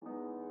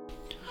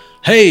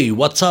Hey,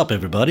 what's up,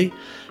 everybody?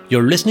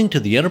 You're listening to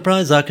the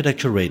Enterprise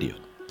Architecture Radio.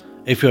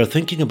 If you're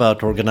thinking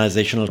about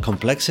organizational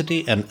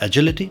complexity and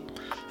agility,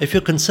 if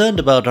you're concerned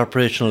about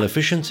operational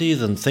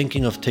efficiencies and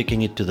thinking of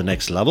taking it to the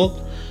next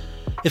level,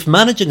 if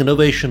managing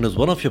innovation is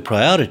one of your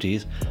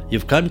priorities,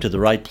 you've come to the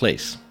right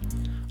place.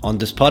 On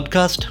this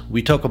podcast,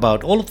 we talk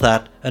about all of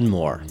that and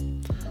more.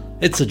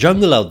 It's a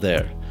jungle out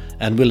there,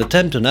 and we'll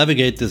attempt to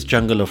navigate this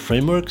jungle of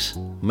frameworks,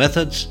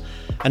 methods,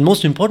 and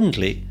most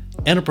importantly,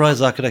 enterprise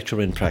architecture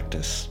in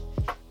practice.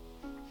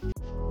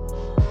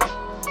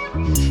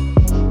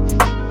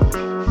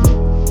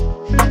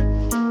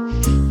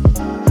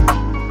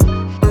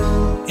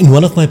 In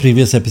one of my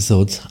previous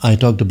episodes, I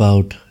talked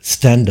about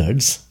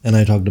standards and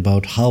I talked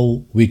about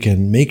how we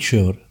can make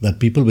sure that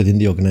people within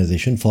the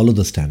organization follow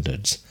the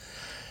standards.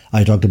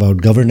 I talked about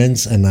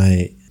governance and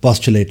I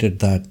postulated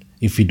that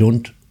if we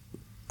don't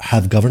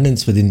have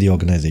governance within the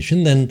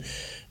organization, then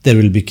there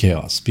will be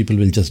chaos. People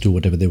will just do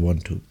whatever they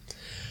want to.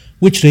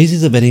 Which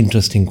raises a very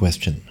interesting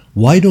question.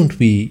 Why don't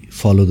we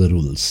follow the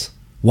rules?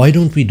 Why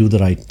don't we do the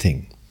right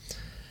thing?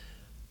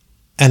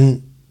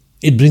 And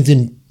it brings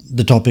in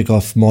the topic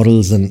of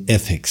morals and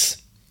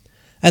ethics.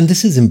 And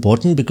this is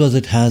important because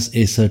it has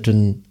a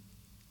certain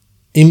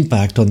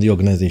impact on the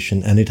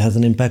organization and it has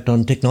an impact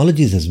on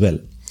technologies as well.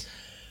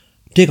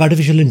 Take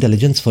artificial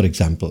intelligence, for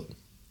example.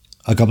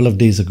 A couple of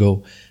days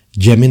ago,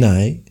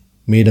 Gemini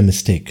made a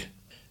mistake.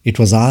 It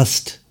was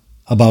asked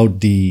about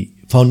the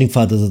founding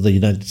fathers of the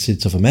United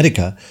States of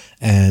America,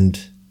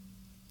 and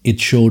it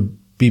showed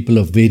people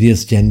of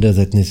various genders,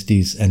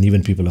 ethnicities, and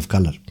even people of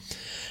color.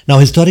 Now,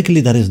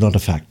 historically, that is not a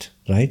fact,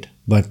 right?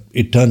 But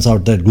it turns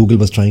out that Google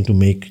was trying to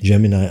make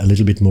Gemini a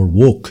little bit more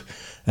woke,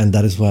 and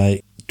that is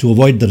why, to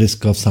avoid the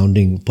risk of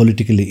sounding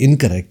politically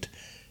incorrect,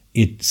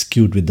 it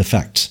skewed with the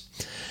facts.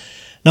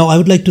 Now, I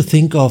would like to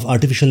think of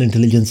artificial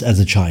intelligence as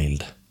a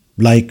child,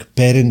 like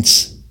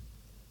parents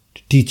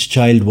teach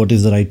child what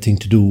is the right thing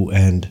to do,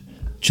 and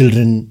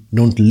children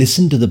don't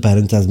listen to the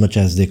parents as much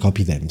as they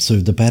copy them. So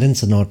if the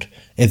parents are not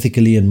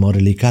ethically and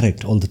morally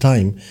correct all the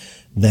time,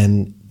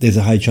 then there's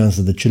a high chance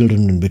that the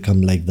children will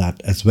become like that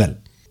as well.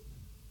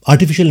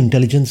 Artificial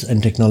intelligence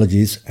and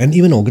technologies, and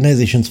even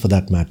organizations for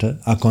that matter,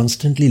 are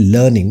constantly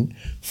learning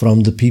from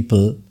the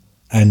people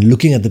and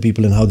looking at the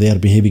people and how they are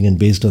behaving, and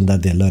based on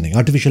that they're learning.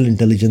 Artificial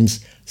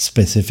intelligence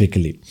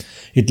specifically.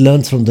 It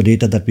learns from the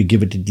data that we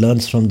give it, it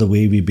learns from the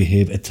way we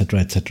behave, etc.,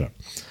 etc.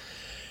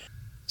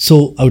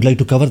 So I would like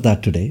to cover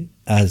that today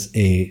as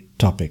a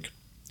topic.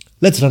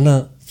 Let's run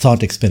a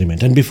thought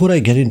experiment. And before I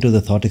get into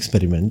the thought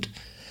experiment,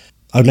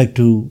 I would like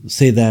to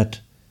say that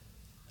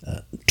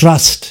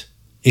trust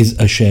is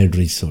a shared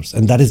resource.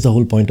 And that is the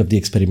whole point of the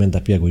experiment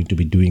that we are going to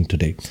be doing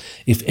today.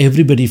 If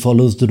everybody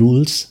follows the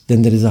rules,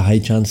 then there is a high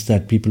chance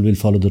that people will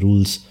follow the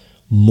rules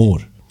more.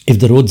 If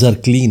the roads are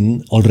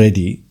clean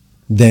already,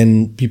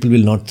 then people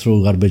will not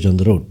throw garbage on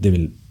the road. They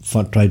will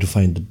try to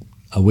find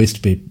a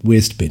waste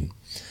bin.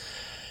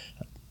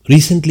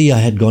 Recently, I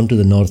had gone to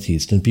the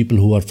Northeast, and people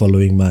who are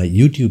following my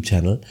YouTube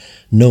channel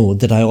know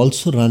that I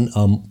also run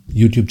a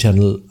YouTube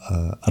channel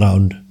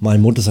around my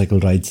motorcycle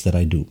rides that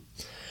I do.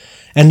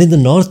 And in the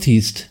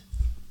Northeast,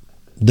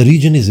 the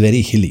region is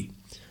very hilly.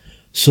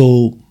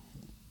 So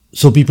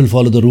people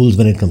follow the rules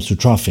when it comes to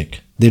traffic.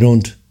 They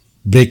don't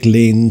break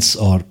lanes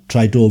or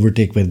try to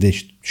overtake where they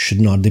should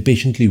not. They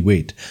patiently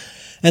wait.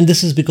 And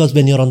this is because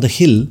when you're on the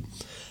hill,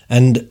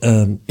 and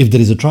if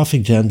there is a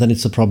traffic jam, then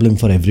it's a problem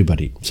for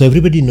everybody. So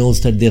everybody knows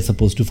that they're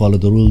supposed to follow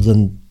the rules,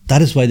 and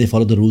that is why they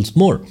follow the rules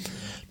more.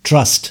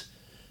 Trust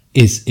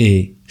is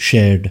a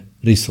shared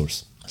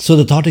resource. So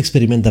the thought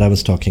experiment that I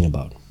was talking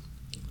about.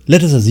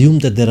 Let us assume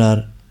that there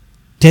are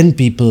 10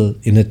 people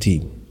in a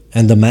team,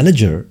 and the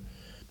manager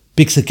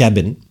picks a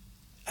cabin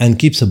and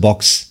keeps a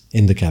box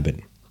in the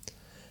cabin,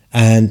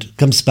 and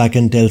comes back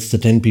and tells the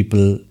 10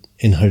 people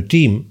in her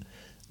team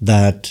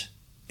that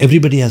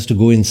everybody has to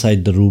go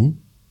inside the room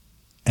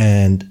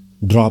and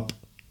drop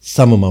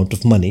some amount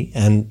of money,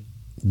 and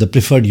the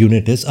preferred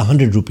unit is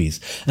 100 rupees.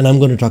 And I'm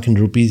going to talk in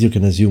rupees. You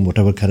can assume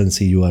whatever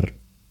currency you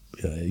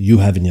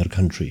have in your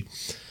country.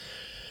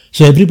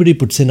 So everybody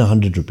puts in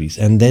 100 rupees,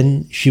 and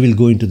then she will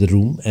go into the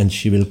room and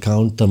she will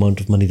count the amount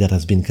of money that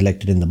has been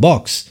collected in the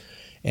box,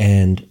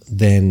 and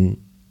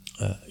then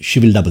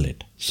she will double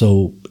it.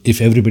 So if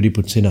everybody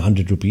puts in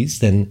 100 rupees,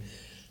 then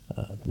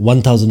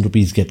 1,000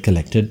 rupees get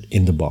collected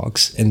in the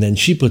box, and then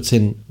she puts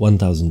in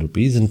 1,000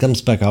 rupees and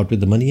comes back out with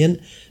the money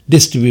and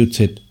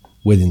distributes it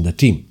within the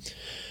team.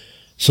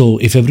 So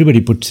if everybody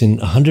puts in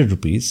 100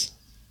 rupees,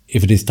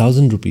 if it is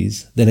 1,000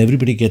 rupees, then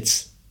everybody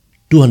gets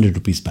 200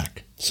 rupees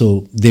back.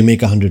 So they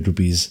make 100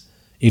 rupees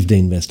if they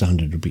invest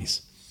 100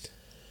 rupees.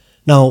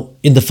 Now,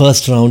 in the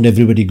first round,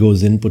 everybody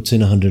goes in, puts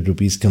in 100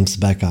 rupees, comes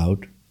back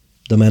out.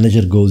 The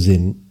manager goes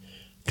in,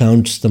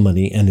 counts the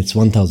money, and it's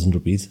 1,000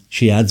 rupees.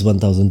 She adds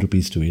 1,000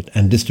 rupees to it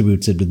and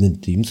distributes it within the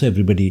team. So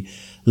everybody,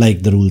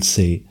 like the rules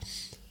say,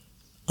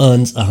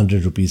 earns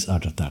 100 rupees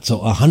out of that. So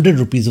 100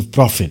 rupees of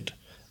profit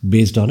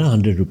based on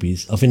 100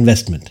 rupees of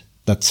investment.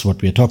 That's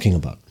what we are talking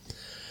about.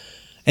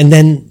 And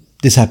then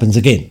this happens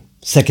again.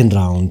 second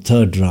round,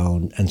 third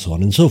round, and so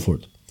on and so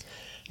forth.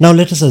 Now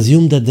let us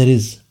assume that there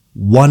is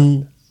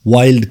one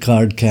wild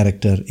card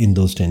character in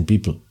those 10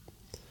 people.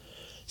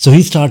 So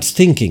he starts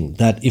thinking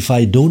that if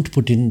I don't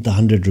put in the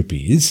 100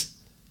 rupees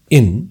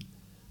in,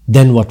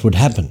 then what would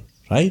happen,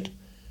 right?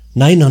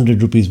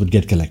 900 rupees would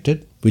get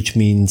collected, which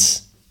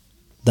means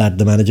that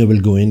the manager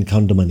will go in,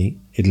 count the money.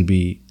 It'll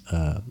be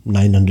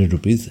 900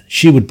 rupees.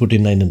 She would put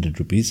in 900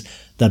 rupees.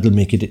 That will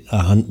make it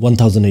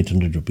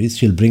 1,800 rupees.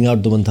 She'll bring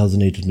out the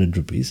 1,800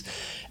 rupees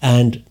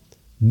and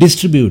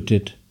distribute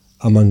it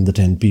among the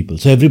 10 people.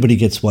 So everybody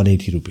gets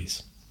 180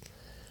 rupees.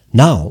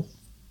 Now,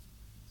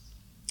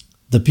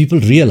 the people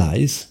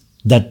realize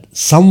that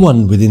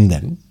someone within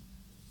them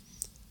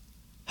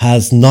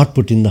has not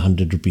put in the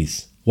 100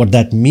 rupees. What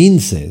that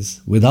means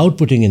is, without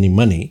putting any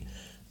money,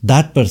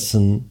 that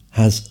person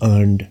has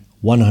earned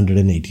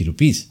 180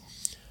 rupees.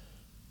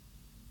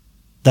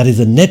 That is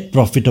a net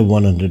profit of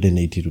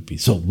 180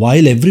 rupees. So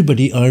while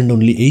everybody earned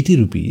only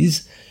 80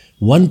 rupees,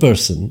 one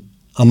person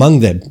among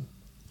them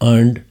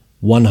earned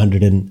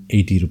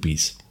 180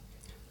 rupees.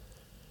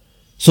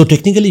 So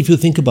technically, if you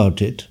think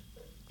about it,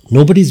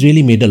 nobody's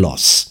really made a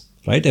loss,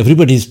 right?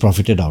 Everybody's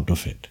profited out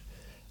of it.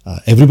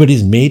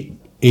 Everybody's made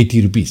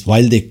 80 rupees.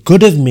 While they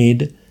could have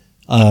made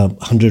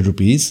 100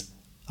 rupees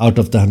out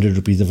of the 100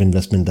 rupees of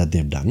investment that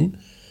they've done,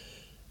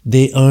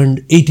 they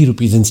earned 80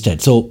 rupees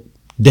instead. So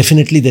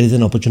definitely there is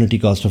an opportunity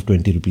cost of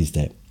 20 rupees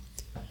there.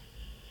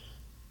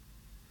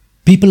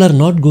 People are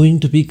not going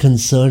to be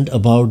concerned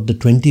about the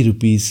 20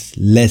 rupees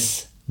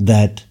less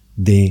that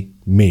they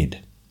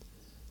made.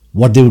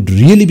 What they would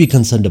really be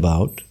concerned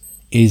about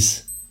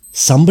is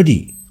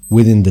somebody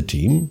within the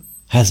team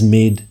has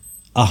made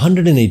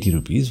 180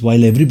 rupees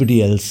while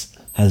everybody else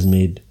has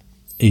made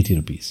 80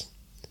 rupees.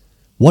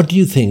 What do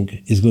you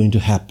think is going to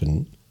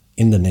happen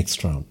in the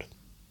next round?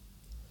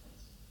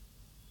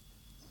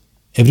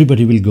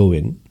 Everybody will go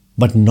in,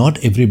 but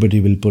not everybody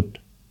will put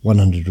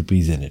 100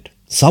 rupees in it.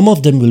 Some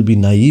of them will be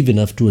naive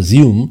enough to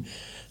assume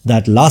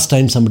that last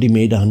time somebody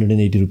made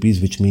 180 rupees,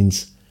 which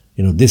means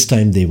this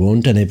time they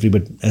won't,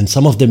 and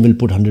some of them will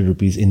put 100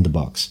 rupees in the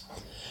box.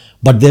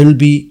 But there will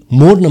be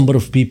more number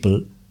of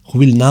people who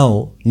will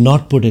now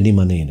not put any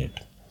money in it.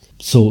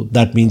 So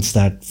that means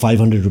that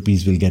 500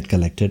 rupees will get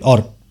collected, or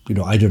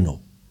I don't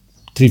know,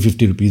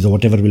 350 rupees or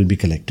whatever will be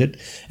collected,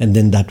 and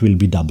then that will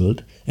be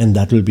doubled and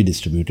that will be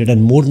distributed,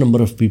 and more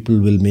number of people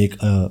will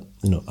make a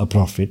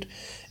profit,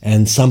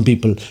 and some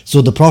people,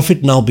 so the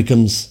profit now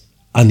becomes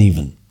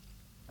uneven.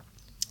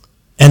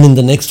 And in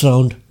the next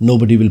round,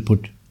 nobody will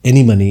put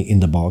any money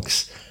in the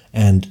box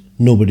and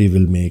nobody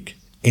will make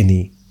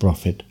any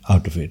profit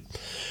out of it.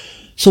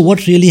 So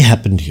what really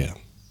happened here?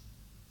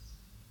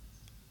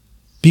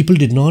 People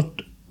did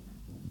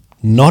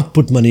not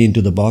put money into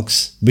the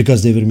box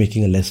because they were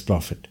making a less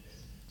profit.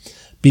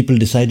 People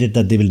decided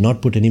that they will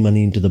not put any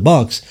money into the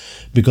box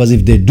because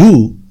if they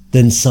do,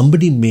 then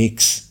somebody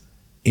makes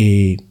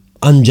a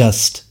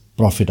unjust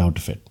profit out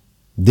of it.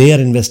 They are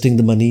investing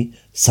the money,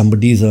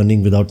 somebody is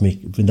earning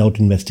without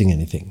investing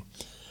anything.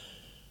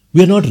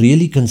 We are not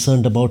really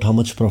concerned about how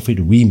much profit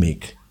we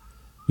make.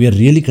 We are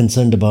really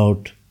concerned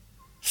about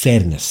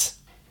fairness.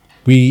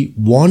 We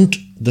want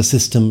the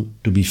system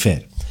to be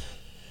fair.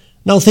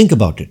 Now think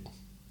about it.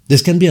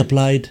 This can be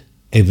applied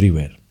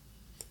everywhere.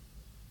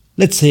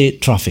 Let's say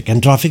traffic,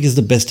 and traffic is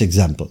the best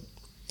example.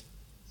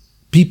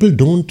 People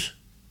don't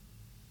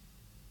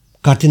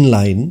cut in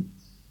line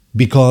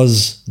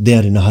because they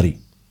are in a hurry.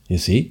 You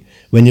see,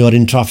 when you are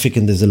in traffic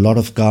and there's a lot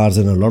of cars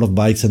and a lot of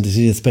bikes, and this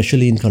is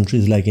especially in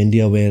countries like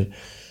India where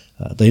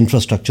the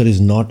infrastructure is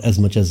not as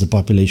much as the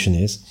population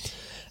is,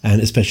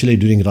 and especially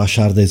during rush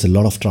hour there's a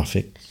lot of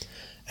traffic,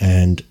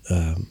 and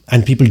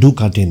people do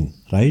cut in,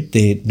 right?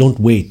 They don't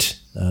wait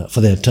for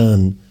their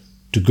turn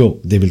to go.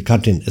 They will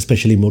cut in,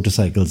 especially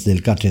motorcycles,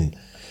 they'll cut in.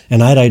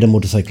 And I ride a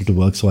motorcycle to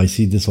work, so I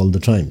see this all the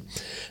time.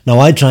 Now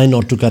I try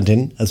not to cut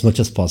in as much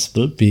as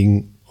possible,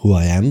 being who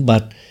I am,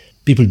 but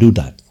people do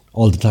that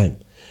all the time.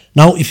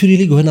 Now if you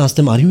really go and ask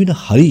them, are you in a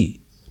hurry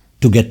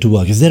to get to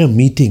work? Is there a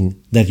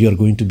meeting that you are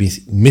going to be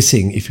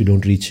missing if you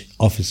don't reach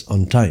office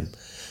on time?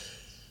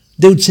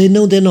 They would say,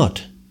 no, they're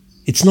not.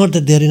 It's not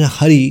that they're in a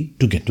hurry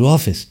to get to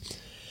office.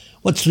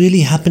 What's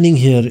really happening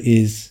here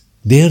is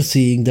they are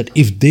seeing that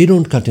if they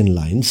don't cut in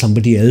line,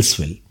 somebody else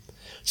will.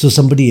 So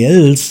somebody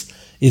else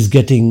is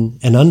getting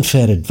an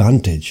unfair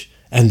advantage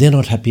and they're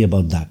not happy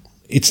about that.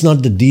 It's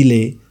not the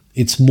delay,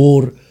 it's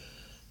more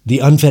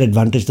the unfair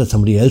advantage that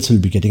somebody else will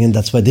be getting, and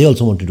that's why they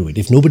also want to do it.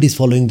 If nobody's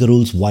following the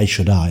rules, why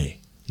should I?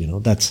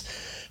 That's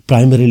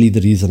primarily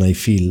the reason I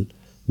feel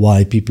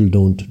why people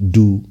don't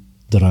do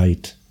the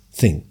right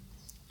thing.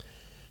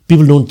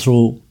 People don't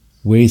throw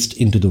waste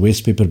into the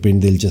waste paper bin,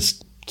 they'll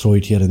just throw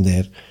it here and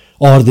there.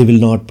 Or they will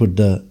not put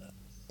the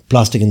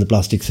plastic in the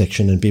plastic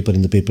section and paper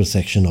in the paper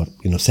section, or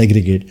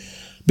segregate,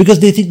 because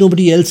they think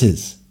nobody else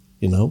is.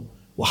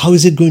 How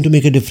is it going to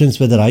make a difference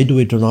whether I do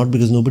it or not,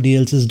 because nobody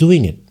else is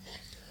doing it?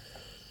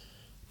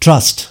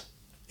 Trust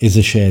is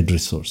a shared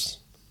resource.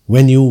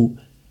 When you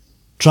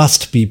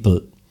trust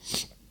people,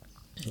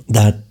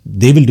 that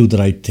they will do the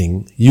right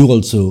thing, you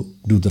also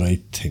do the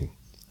right thing.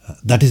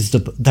 That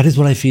is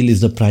what I feel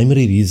is the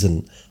primary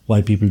reason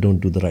why people don't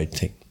do the right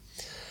thing.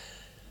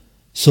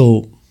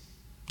 So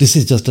this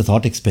is just a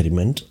thought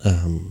experiment.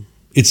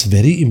 It's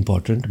very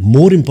important,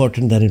 more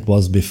important than it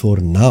was before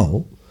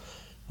now,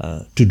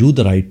 to do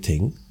the right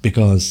thing,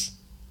 because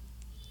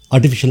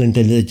artificial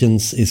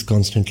intelligence is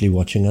constantly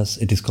watching us.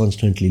 It is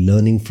constantly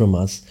learning from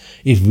us.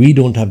 If we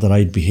don't have the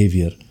right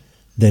behavior,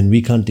 then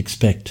we can't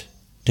expect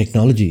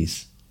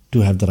technologies to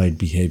have the right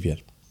behavior.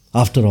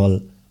 After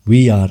all,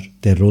 we are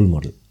their role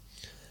model.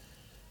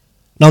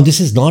 Now,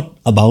 this is not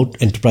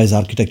about enterprise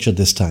architecture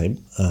this time.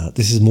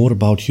 This is more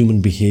about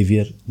human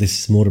behavior. This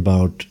is more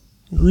about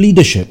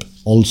leadership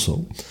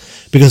also,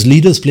 because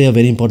leaders play a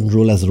very important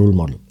role as a role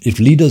model. If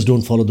leaders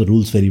don't follow the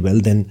rules very well,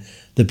 then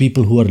the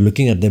people who are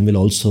looking at them will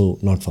also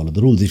not follow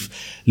the rules. If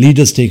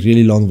leaders take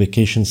really long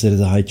vacations, there is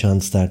a high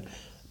chance that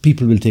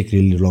people will take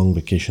really long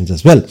vacations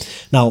as well.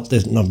 Now,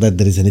 there's not that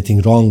there is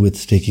anything wrong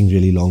with taking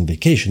really long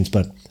vacations,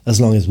 but as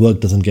long as work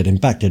doesn't get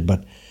impacted.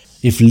 But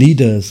if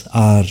leaders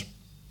are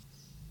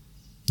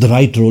the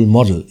right role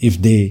model,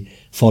 if they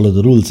follow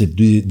the rules, if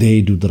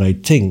they do the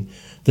right thing,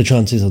 the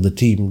chances of the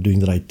team doing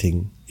the right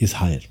thing is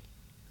higher.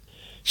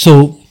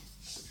 So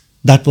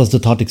that was the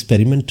thought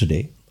experiment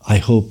today. I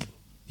hope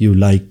you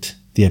liked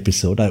the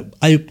episode.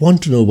 I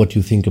want to know what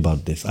you think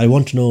about this. I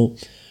want to know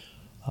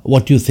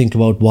what you think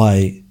about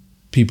why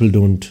people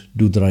don't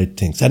do the right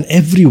things. And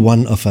every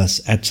one of us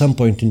at some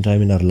point in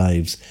time in our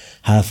lives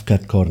have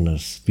cut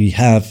corners. We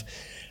have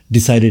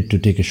decided to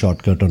take a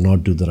shortcut or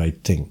not do the right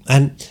thing.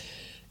 And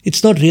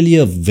it's not really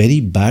a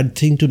very bad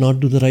thing to not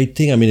do the right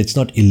thing. I mean, it's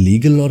not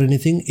illegal or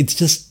anything. It's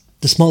just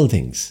the small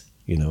things,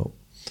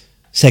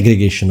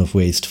 segregation of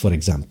waste, for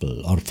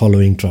example, or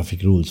following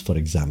traffic rules, for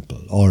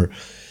example, or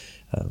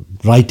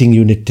writing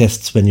unit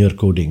tests when you're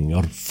coding,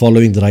 or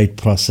following the right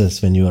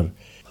process when you are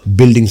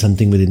building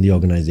something within the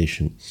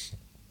organization,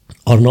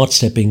 or not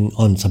stepping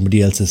on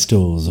somebody else's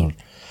toes,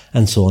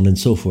 and so on and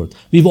so forth.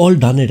 We've all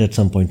done it at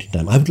some point in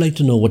time. I would like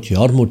to know what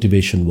your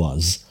motivation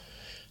was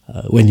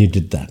when you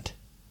did that.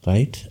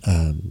 Right?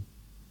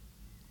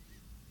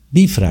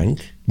 Be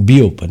frank,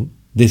 be open.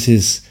 This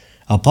is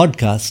a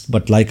podcast,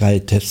 but like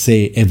I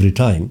say every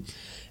time,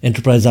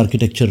 Enterprise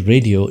Architecture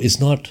Radio is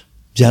not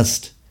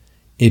just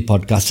a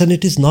podcast, and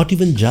it is not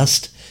even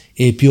just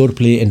a pure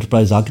play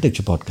enterprise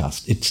architecture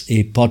podcast. It's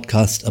a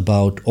podcast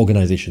about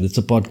organization. It's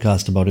a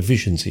podcast about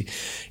efficiency.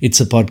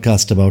 It's a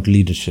podcast about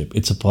leadership.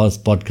 It's a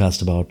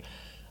podcast about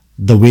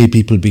the way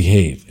people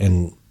behave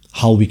and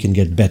how we can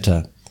get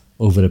better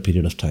over a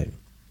period of time.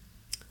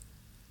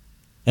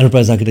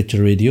 Enterprise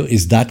Architecture Radio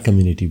is that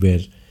community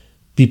where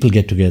people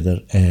get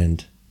together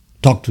and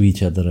talk to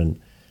each other and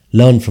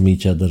learn from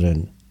each other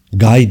and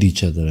guide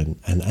each other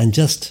and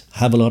just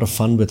have a lot of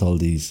fun with all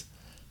these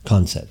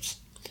concepts.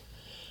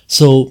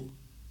 So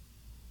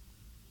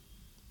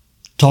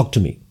talk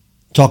to me,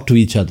 talk to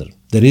each other.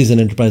 There is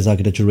an Enterprise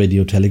Architecture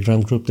Radio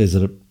Telegram group. There's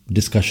a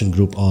discussion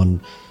group on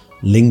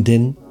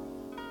LinkedIn.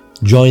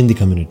 Join the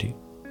community.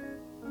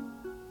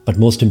 But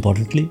most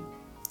importantly,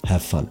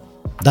 have fun.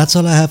 That's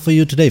all I have for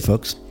you today,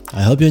 folks.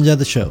 I hope you enjoyed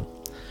the show.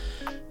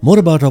 More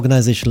about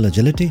organizational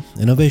agility,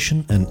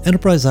 innovation, and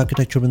enterprise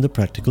architecture in the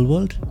practical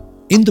world,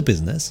 in the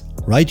business,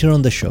 right here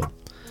on the show.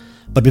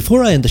 But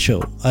before I end the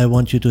show, I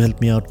want you to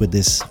help me out with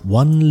this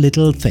one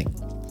little thing.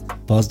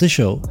 Pause the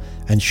show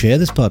and share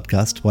this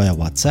podcast via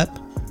WhatsApp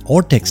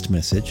or text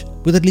message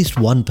with at least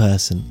one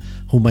person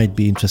who might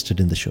be interested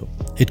in the show.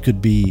 It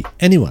could be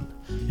anyone,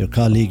 your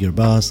colleague, your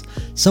boss,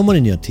 someone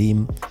in your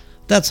team.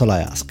 That's all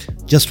I ask.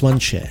 Just one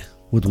share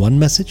with one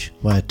message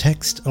via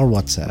text or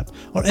WhatsApp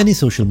or any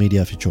social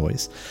media of your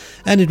choice,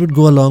 and it would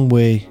go a long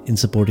way in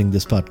supporting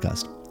this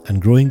podcast and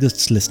growing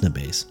this listener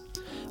base.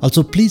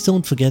 Also, please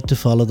don't forget to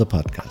follow the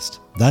podcast.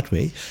 That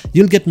way,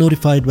 you'll get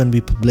notified when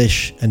we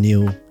publish a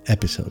new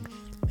episode.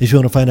 If you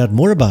want to find out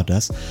more about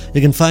us,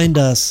 you can find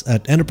us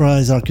at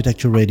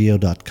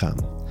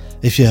enterprisearchitectureradio.com.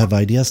 If you have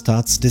ideas,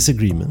 thoughts,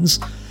 disagreements,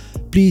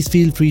 please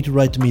feel free to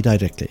write to me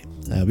directly.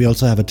 We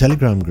also have a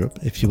Telegram group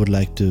if you would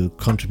like to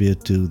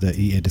contribute to the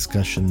EA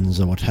discussions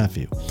or what have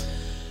you.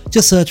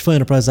 Just search for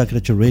Enterprise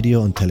Architecture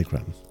Radio on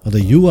Telegram. Or the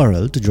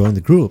URL to join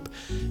the group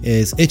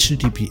is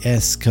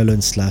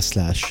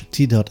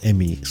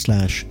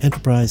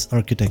https://t.me/Enterprise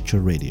Architecture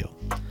Radio.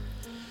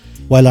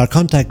 While our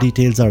contact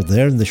details are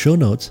there in the show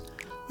notes,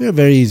 we are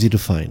very easy to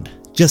find.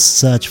 Just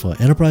search for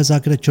Enterprise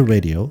Architecture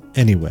Radio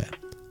anywhere.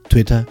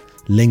 Twitter,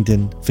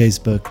 LinkedIn,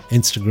 Facebook,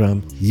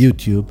 Instagram,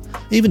 YouTube,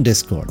 even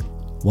Discord.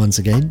 Once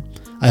again,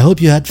 I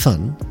hope you had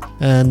fun,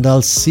 and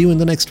I'll see you in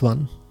the next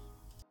one.